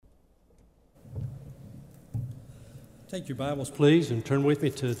Take your Bibles, please, and turn with me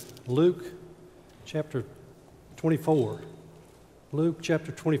to Luke chapter 24. Luke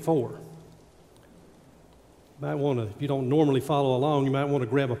chapter 24. You might want to, if you don't normally follow along, you might want to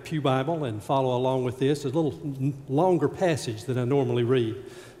grab a pew Bible and follow along with this. It's a little longer passage than I normally read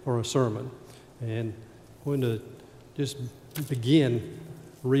for a sermon. And I'm going to just begin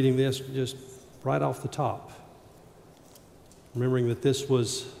reading this just right off the top. Remembering that this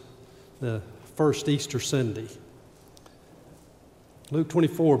was the first Easter Sunday. Luke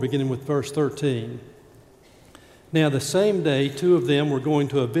 24, beginning with verse 13. Now the same day, two of them were going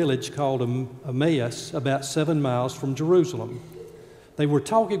to a village called Emmaus, about 7 miles from Jerusalem. They were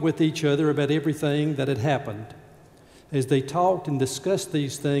talking with each other about everything that had happened. As they talked and discussed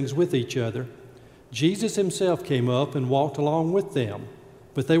these things with each other, Jesus himself came up and walked along with them,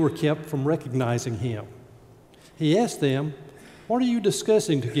 but they were kept from recognizing him. He asked them, "What are you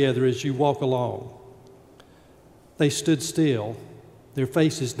discussing together as you walk along?" They stood still, their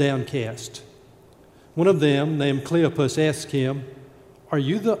faces downcast. One of them, named Cleopas, asked him, "Are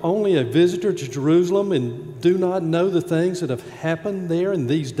you the only a visitor to Jerusalem and do not know the things that have happened there in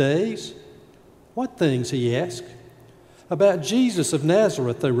these days?" "What things?" he asked. "About Jesus of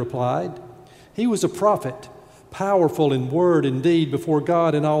Nazareth," they replied. "He was a prophet, powerful in word and deed before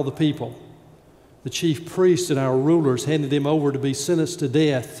God and all the people. The chief priests and our rulers handed him over to be sentenced to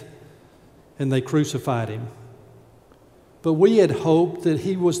death, and they crucified him. But we had hoped that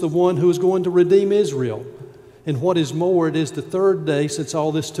he was the one who was going to redeem Israel. And what is more, it is the third day since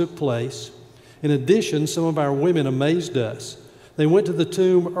all this took place. In addition, some of our women amazed us. They went to the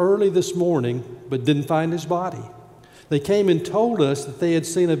tomb early this morning, but didn't find his body. They came and told us that they had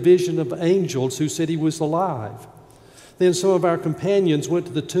seen a vision of angels who said he was alive. Then some of our companions went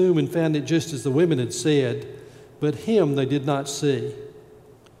to the tomb and found it just as the women had said, but him they did not see."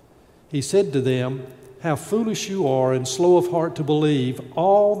 He said to them, "How foolish you are and slow of heart to believe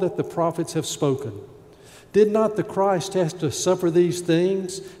all that the prophets have spoken. Did not the Christ have to suffer these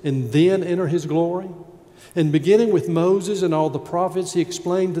things and then enter his glory?" And beginning with Moses and all the prophets, he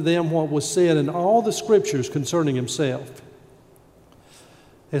explained to them what was said in all the scriptures concerning himself.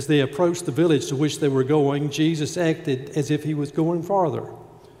 As they approached the village to which they were going, Jesus acted as if he was going farther.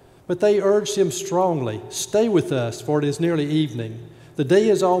 But they urged him strongly, "Stay with us, for it is nearly evening. The day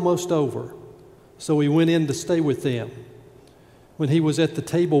is almost over." So he went in to stay with them. When he was at the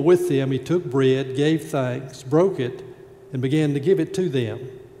table with them, he took bread, gave thanks, broke it, and began to give it to them.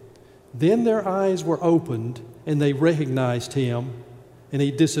 Then their eyes were opened, and they recognized him, and he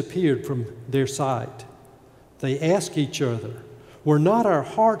disappeared from their sight. They asked each other, "Were not our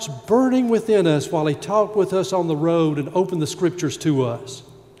hearts burning within us while he talked with us on the road and opened the scriptures to us?"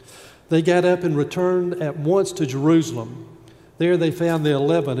 They got up and returned at once to Jerusalem. There they found the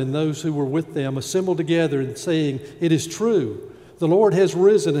 11 and those who were with them assembled together and saying, "It is true, the Lord has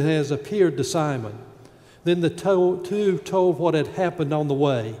risen and has appeared to Simon." Then the two told what had happened on the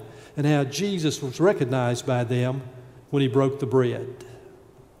way and how Jesus was recognized by them when he broke the bread.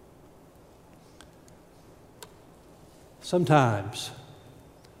 Sometimes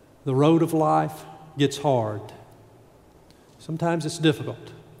the road of life gets hard. Sometimes it's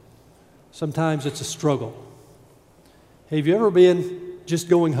difficult. Sometimes it's a struggle. Have you ever been just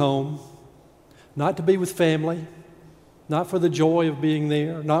going home, not to be with family, not for the joy of being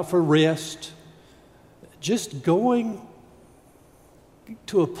there, not for rest, just going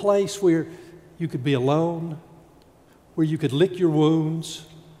to a place where you could be alone, where you could lick your wounds,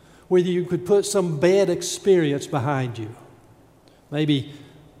 where you could put some bad experience behind you? Maybe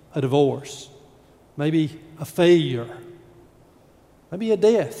a divorce, maybe a failure, maybe a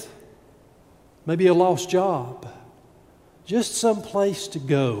death, maybe a lost job. Just some place to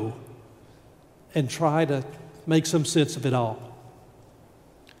go and try to make some sense of it all.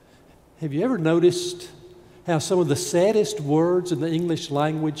 Have you ever noticed how some of the saddest words in the English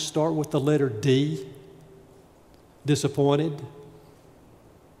language start with the letter D? Disappointed,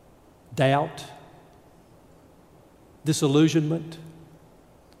 doubt, disillusionment,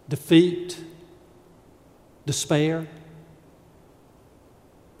 defeat, despair.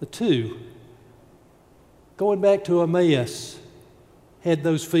 The two, going back to Emmaus, had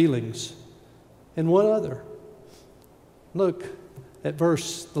those feelings. And one other. Look at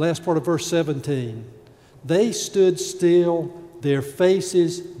the last part of verse 17. They stood still, their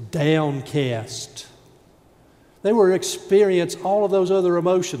faces downcast. They were experiencing all of those other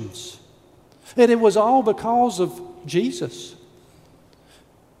emotions. And it was all because of Jesus.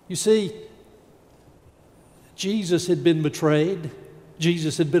 You see, Jesus had been betrayed.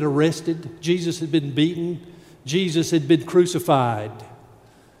 Jesus had been arrested. Jesus had been beaten. Jesus had been crucified.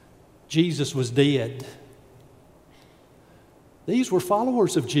 Jesus was dead. These were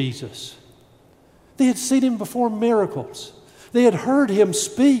followers of Jesus. They had seen him perform miracles. They had heard him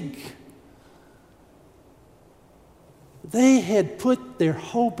speak. They had put their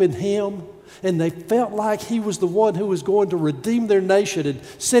hope in him, and they felt like he was the one who was going to redeem their nation and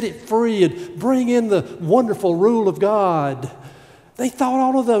set it free and bring in the wonderful rule of God. They thought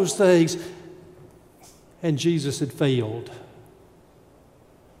all of those things, and Jesus had failed.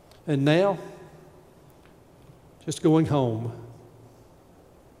 And now, just going home.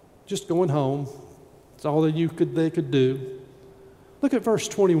 Just going home. That's all that they could do. Look at verse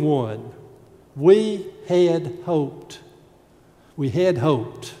 21. We had hoped. We had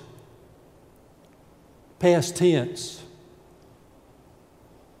hoped. Past tense.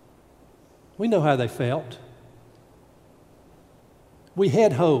 We know how they felt. We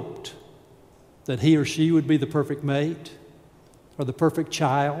had hoped that he or she would be the perfect mate, or the perfect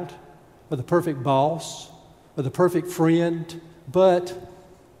child, or the perfect boss, or the perfect friend, but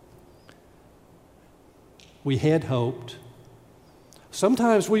we had hoped.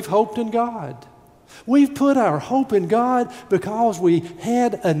 Sometimes we've hoped in God. We've put our hope in God because we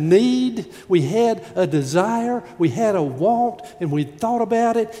had a need, we had a desire, we had a want, and we thought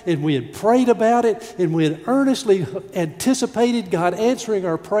about it, and we had prayed about it, and we had earnestly anticipated God answering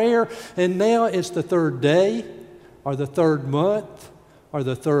our prayer, and now it's the third day, or the third month, or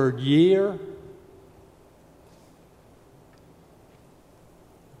the third year.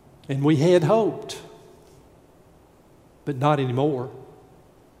 And we had hoped, but not anymore.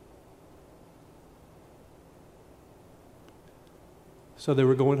 So they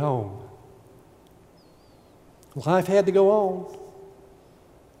were going home. Life had to go on.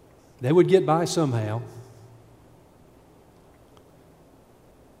 They would get by somehow.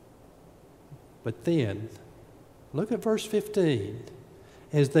 But then, look at verse 15.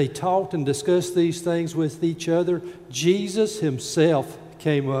 As they talked and discussed these things with each other, Jesus himself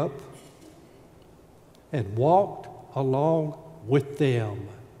came up and walked along with them.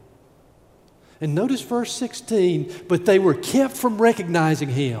 And notice verse 16, but they were kept from recognizing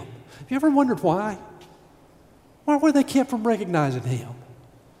him. Have you ever wondered why? Why were they kept from recognizing him?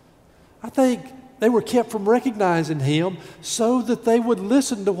 I think they were kept from recognizing him so that they would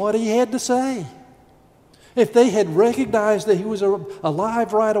listen to what he had to say. If they had recognized that he was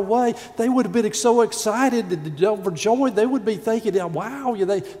alive right away, they would have been so excited and overjoyed, they would be thinking, wow,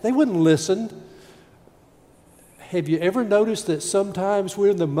 they wouldn't listen. Have you ever noticed that sometimes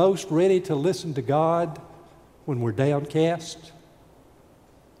we're the most ready to listen to God when we're downcast?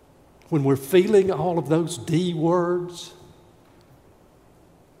 When we're feeling all of those D words?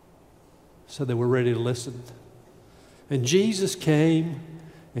 So that we're ready to listen. And Jesus came,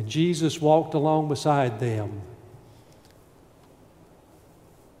 and Jesus walked along beside them.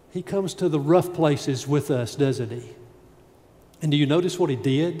 He comes to the rough places with us, doesn't he? And do you notice what he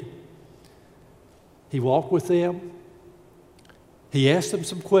did? He walked with them. He asked them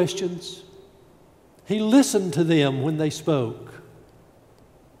some questions. He listened to them when they spoke.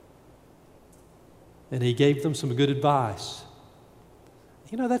 And he gave them some good advice.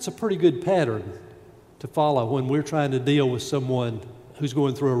 You know, that's a pretty good pattern to follow when we're trying to deal with someone who's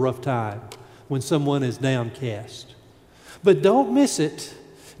going through a rough time, when someone is downcast. But don't miss it.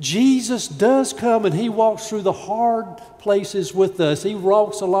 Jesus does come and he walks through the hard places with us. He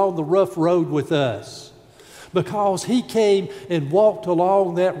walks along the rough road with us because he came and walked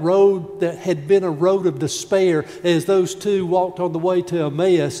along that road that had been a road of despair. As those two walked on the way to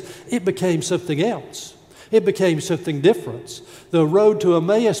Emmaus, it became something else. It became something different. The road to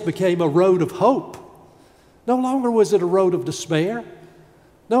Emmaus became a road of hope. No longer was it a road of despair.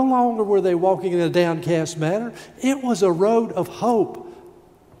 No longer were they walking in a downcast manner. It was a road of hope.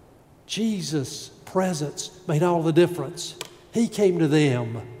 Jesus' presence made all the difference. He came to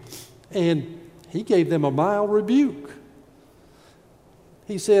them and he gave them a mild rebuke.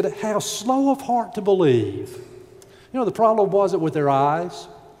 He said, how slow of heart to believe. You know, the problem wasn't with their eyes.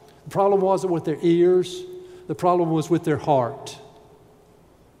 The problem wasn't with their ears. The problem was with their heart.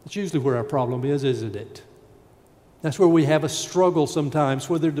 That's usually where our problem is, isn't it? That's where we have a struggle sometimes,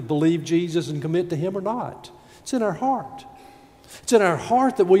 whether to believe Jesus and commit to him or not. It's in our heart. It's in our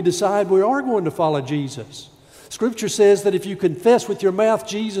heart that we decide we are going to follow Jesus. Scripture says that if you confess with your mouth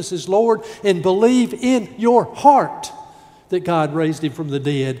Jesus is Lord and believe in your heart that God raised him from the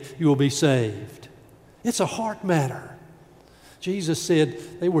dead, you will be saved. It's a heart matter. Jesus said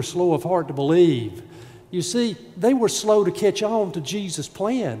they were slow of heart to believe. You see, they were slow to catch on to Jesus'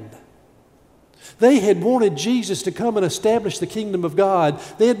 plan. They had wanted Jesus to come and establish the kingdom of God.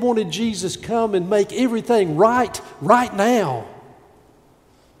 They had wanted Jesus to come and make everything right now.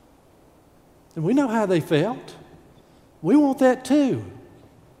 And we know how they felt. We want that too.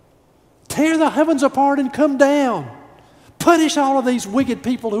 Tear the heavens apart and come down. Punish all of these wicked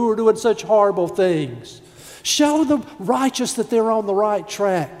people who are doing such horrible things. Show the righteous that they're on the right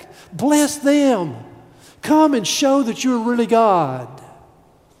track. Bless them. Come and show that you're really God.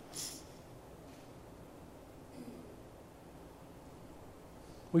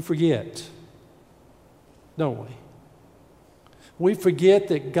 We forget, don't we? We forget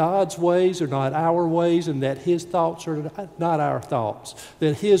that God's ways are not our ways and that His thoughts are not our thoughts.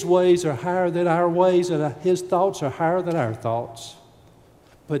 That His ways are higher than our ways and that His thoughts are higher than our thoughts.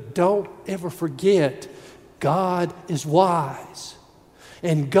 But don't ever forget, God is wise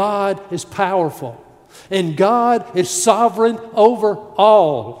and God is powerful and God is sovereign over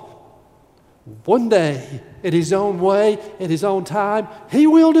all. One day, in His own way, in His own time, He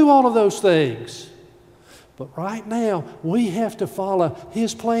will do all of those things. But right now, we have to follow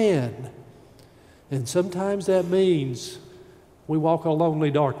His plan. And sometimes that means we walk a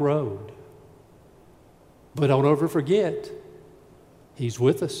lonely, dark road. But don't ever forget, He's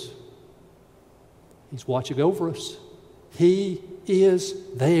with us. He's watching over us. He is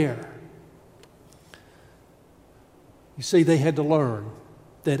there. You see, they had to learn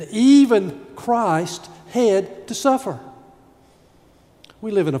that even Christ had to suffer.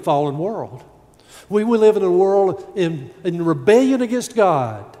 We live in a fallen world. We live in a world in rebellion against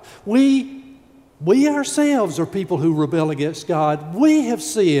God. We ourselves are people who rebel against God. We have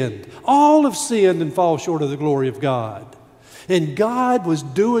sinned. All have sinned and fall short of the glory of God. And God was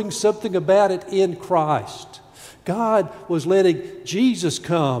doing something about it in Christ. God was letting Jesus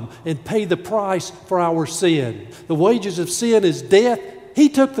come and pay the price for our sin. The wages of sin is death. He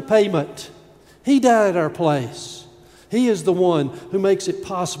took the payment. He died at our place. He is the one who makes it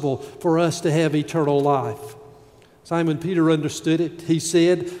possible for us to have eternal life. Simon Peter understood it. He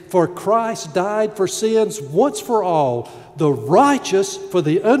said, "For Christ died for sins once for all, the righteous for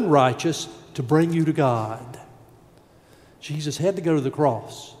the unrighteous, to bring you to God." Jesus had to go to the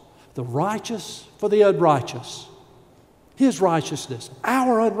cross. The righteous for the unrighteous. His righteousness,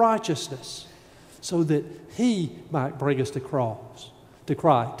 our unrighteousness, so that He might bring us to cross, to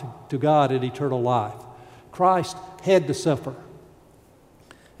Christ, to God in eternal life. Christ had to suffer.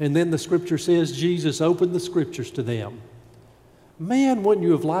 And then the Scripture says Jesus opened the Scriptures to them. Man, wouldn't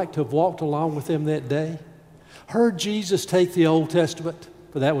you have liked to have walked along with them that day? Heard Jesus take the Old Testament,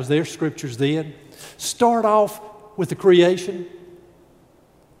 for that was their Scriptures then, start off with the creation,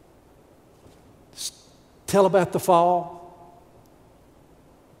 tell about the fall,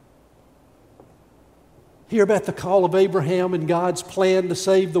 hear about the call of Abraham and God's plan to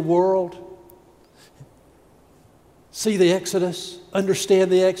save the world, see the Exodus, understand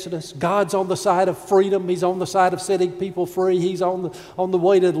the Exodus. God's on the side of freedom. He's on the side of setting people free. He's on the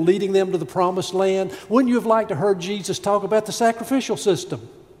way to leading them to the promised land. Wouldn't you have liked to heard Jesus talk about the sacrificial system?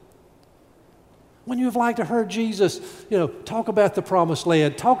 Wouldn't you have liked to heard Jesus, talk about the promised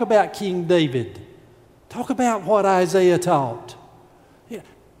land, talk about King David, talk about what Isaiah taught?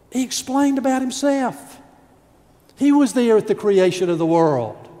 He explained about Himself. He was there at the creation of the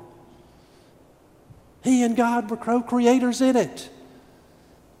world. He and God were co-creators in it.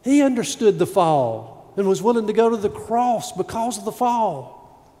 He understood the fall and was willing to go to the cross because of the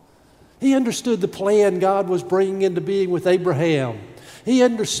fall. He understood the plan God was bringing into being with Abraham. He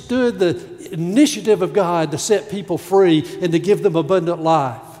understood the initiative of God to set people free and to give them abundant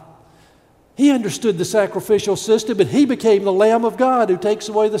life. He understood the sacrificial system, and He became the Lamb of God who takes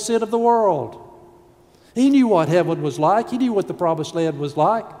away the sin of the world. He knew what heaven was like. He knew what the promised land was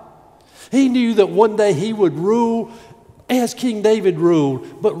like. He knew that one day He would rule as King David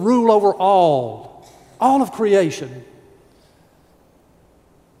ruled, but rule over all of creation.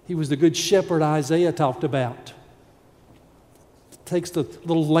 He was the good shepherd Isaiah talked about. Takes the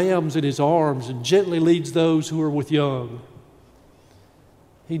little lambs in His arms and gently leads those who are with young.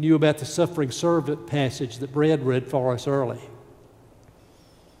 He knew about the suffering servant passage that Brad read for us early.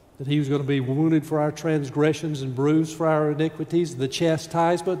 That He was going to be wounded for our transgressions and bruised for our iniquities. The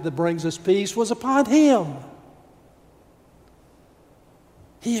chastisement that brings us peace was upon Him.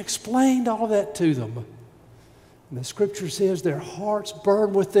 He explained all that to them. And the Scripture says their hearts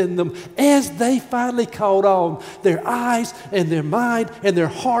burned within them as they finally caught on. Their eyes and their mind and their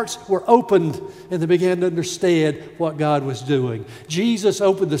hearts were opened and they began to understand what God was doing. Jesus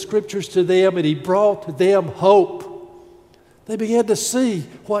opened the Scriptures to them and He brought them hope. They began to see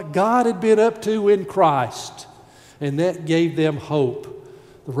what God had been up to in Christ, and that gave them hope.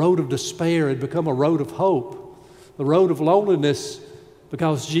 The road of despair had become a road of hope. The road of loneliness,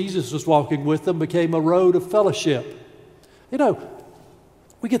 because Jesus was walking with them, became a road of fellowship.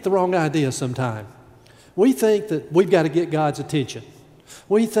 We get the wrong idea sometimes. We think that we've got to get God's attention.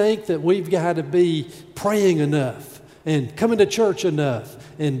 We think that we've got to be praying enough and coming to church enough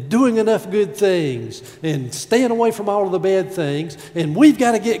and doing enough good things and staying away from all of the bad things. And we've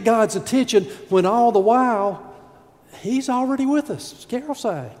got to get God's attention when all the while He's already with us, as Carol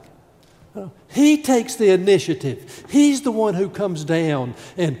sang. He takes the initiative. He's the one who comes down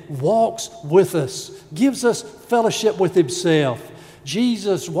and walks with us, gives us fellowship with Himself.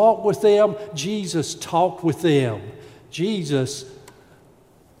 Jesus walked with them. Jesus talked with them. Jesus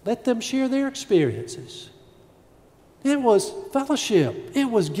let them share their experiences. It was fellowship. It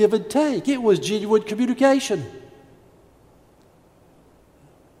was give and take. It was genuine communication.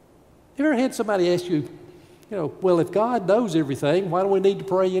 You ever had somebody ask you, well, if God knows everything, why do we need to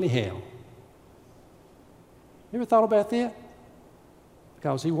pray anyhow? You ever thought about that?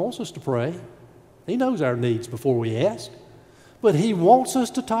 Because He wants us to pray. He knows our needs before we ask. But He wants us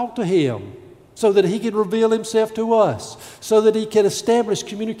to talk to Him so that He can reveal Himself to us, so that He can establish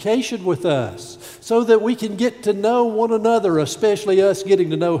communication with us, so that we can get to know one another, especially us getting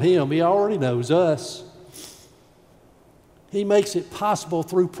to know Him. He already knows us. He makes it possible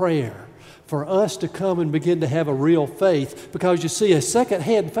through prayer for us to come and begin to have a real faith, because you see, a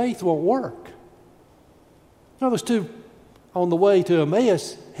second-hand faith won't work. Those two on the way to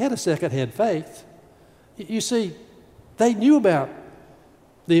Emmaus had a second-hand faith. You see, they knew about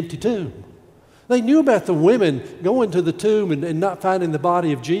the empty tomb. They knew about the women going to the tomb and not finding the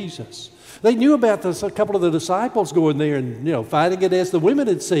body of Jesus. They knew about a couple of the disciples going there and finding it as the women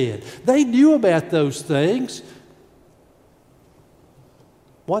had said. They knew about those things.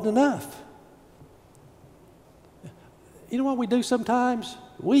 Wasn't enough. You know what we do sometimes?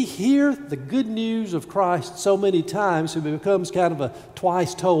 We hear the good news of Christ so many times it becomes kind of a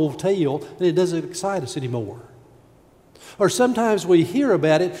twice-told tale, and it doesn't excite us anymore. Or sometimes we hear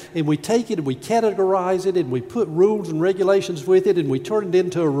about it, and we take it, and we categorize it, and we put rules and regulations with it, and we turn it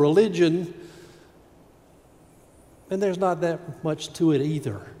into a religion, and there's not that much to it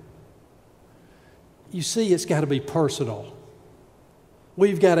either. You see, it's got to be personal.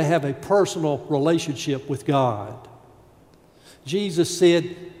 We've got to have a personal relationship with God. Jesus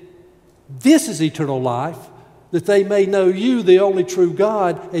said, "This is eternal life, that they may know you, the only true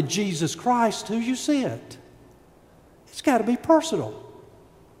God, and Jesus Christ, who you sent." It's got to be personal.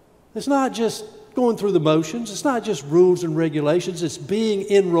 It's not just going through the motions. It's not just rules and regulations. It's being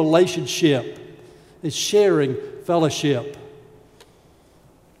in relationship. It's sharing fellowship.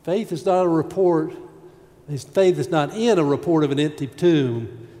 Faith is not a report. Faith is not in a report of an empty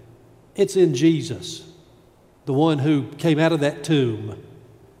tomb. It's in Jesus, the one who came out of that tomb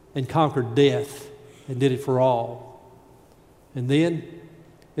and conquered death and did it for all. And then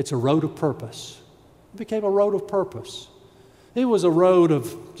it's a road of purpose. It became a road of purpose. It was a road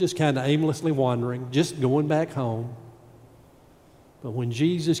of just kind of aimlessly wandering, just going back home. But when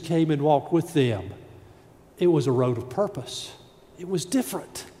Jesus came and walked with them, it was a road of purpose. It was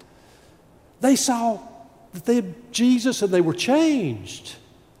different. They saw that they had Jesus and they were changed.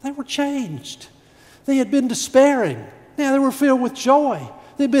 They were changed. They had been despairing. Now they were filled with joy.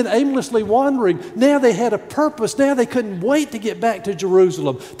 They'd been aimlessly wandering. Now they had a purpose. Now they couldn't wait to get back to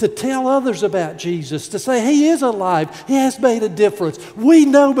Jerusalem, to tell others about Jesus, to say, He is alive. He has made a difference. We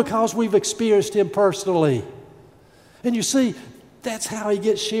know because we've experienced Him personally. And you see, that's how He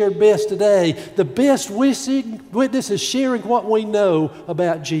gets shared best today. The best witness is sharing what we know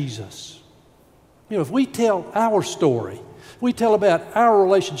about Jesus. If we tell our story, we tell about our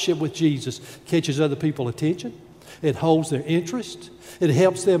relationship with Jesus, it catches other people's attention. It holds their interest. It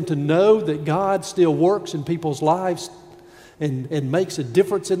helps them to know that God still works in people's lives and makes a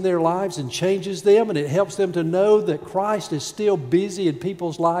difference in their lives and changes them. And it helps them to know that Christ is still busy in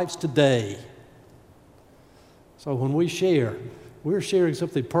people's lives today. So when we share, we're sharing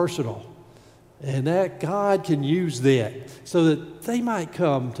something personal. And that God can use that so that they might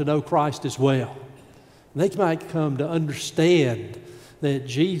come to know Christ as well. They might come to understand that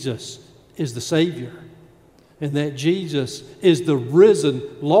Jesus is the Savior and that Jesus is the risen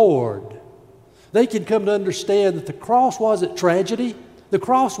Lord. They can come to understand that the cross wasn't tragedy. The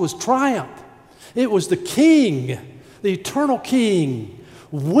cross was triumph. It was the King, the eternal King,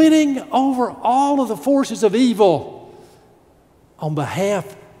 winning over all of the forces of evil on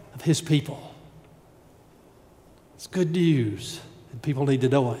behalf of His people. It's good news, and people need to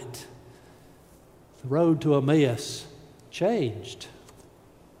know it. The road to Emmaus changed.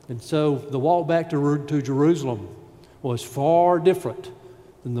 And so the walk back to Jerusalem was far different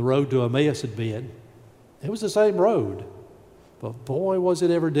than the road to Emmaus had been. It was the same road, but boy, was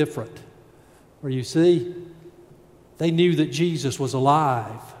it ever different. Where you see, they knew that Jesus was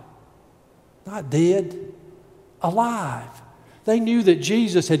alive. Not dead, alive. They knew that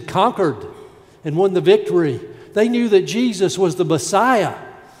Jesus had conquered and won the victory. They knew that Jesus was the Messiah,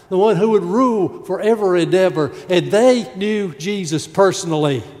 the one who would rule forever and ever. And they knew Jesus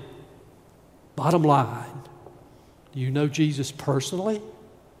personally. Bottom line, do you know Jesus personally?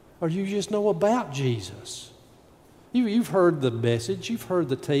 Or do you just know about Jesus? You've heard the message. You've heard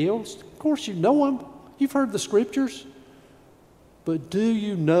the tales. Of course you know them. You've heard the scriptures. But do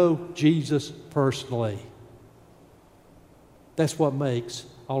you know Jesus personally? That's what makes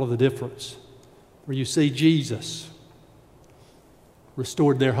all of the difference. Where you see Jesus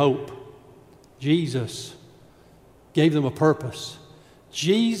restored their hope. Jesus gave them a purpose.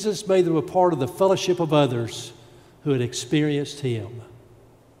 Jesus made them a part of the fellowship of others who had experienced Him.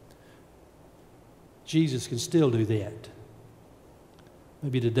 Jesus can still do that.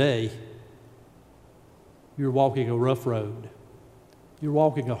 Maybe today you're walking a rough road. You're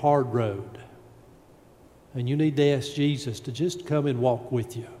walking a hard road. And you need to ask Jesus to just come and walk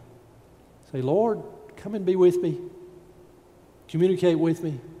with you. Say, Lord, come and be with me. Communicate with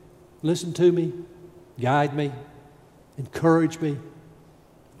me. Listen to me. Guide me. Encourage me.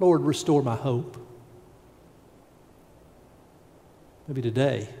 Lord, restore my hope. Maybe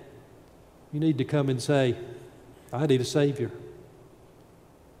today you need to come and say, I need a Savior.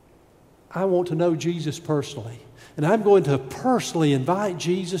 I want to know Jesus personally. And I'm going to personally invite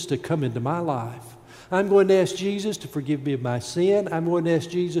Jesus to come into my life. I'm going to ask Jesus to forgive me of my sin. I'm going to ask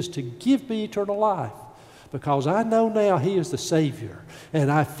Jesus to give me eternal life. Because I know now He is the Savior.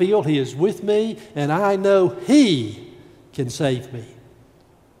 And I feel He is with me. And I know He can save me.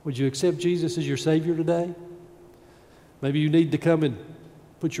 Would you accept Jesus as your Savior today? Maybe you need to come and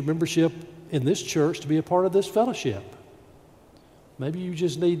put your membership in this church to be a part of this fellowship. Maybe you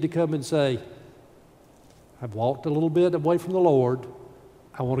just need to come and say, I've walked a little bit away from the Lord.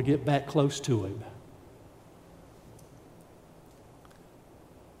 I want to get back close to Him.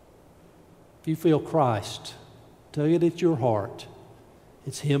 If you feel Christ tugging at your heart,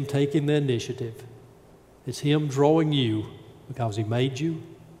 it's Him taking the initiative. It's Him drawing you because He made you,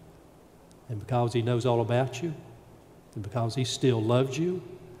 and because He knows all about you, and because He still loves you,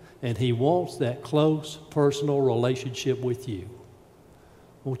 and He wants that close personal relationship with you.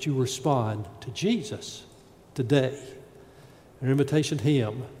 Won't you respond to Jesus today? Our invitation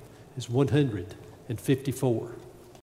hymn is 154.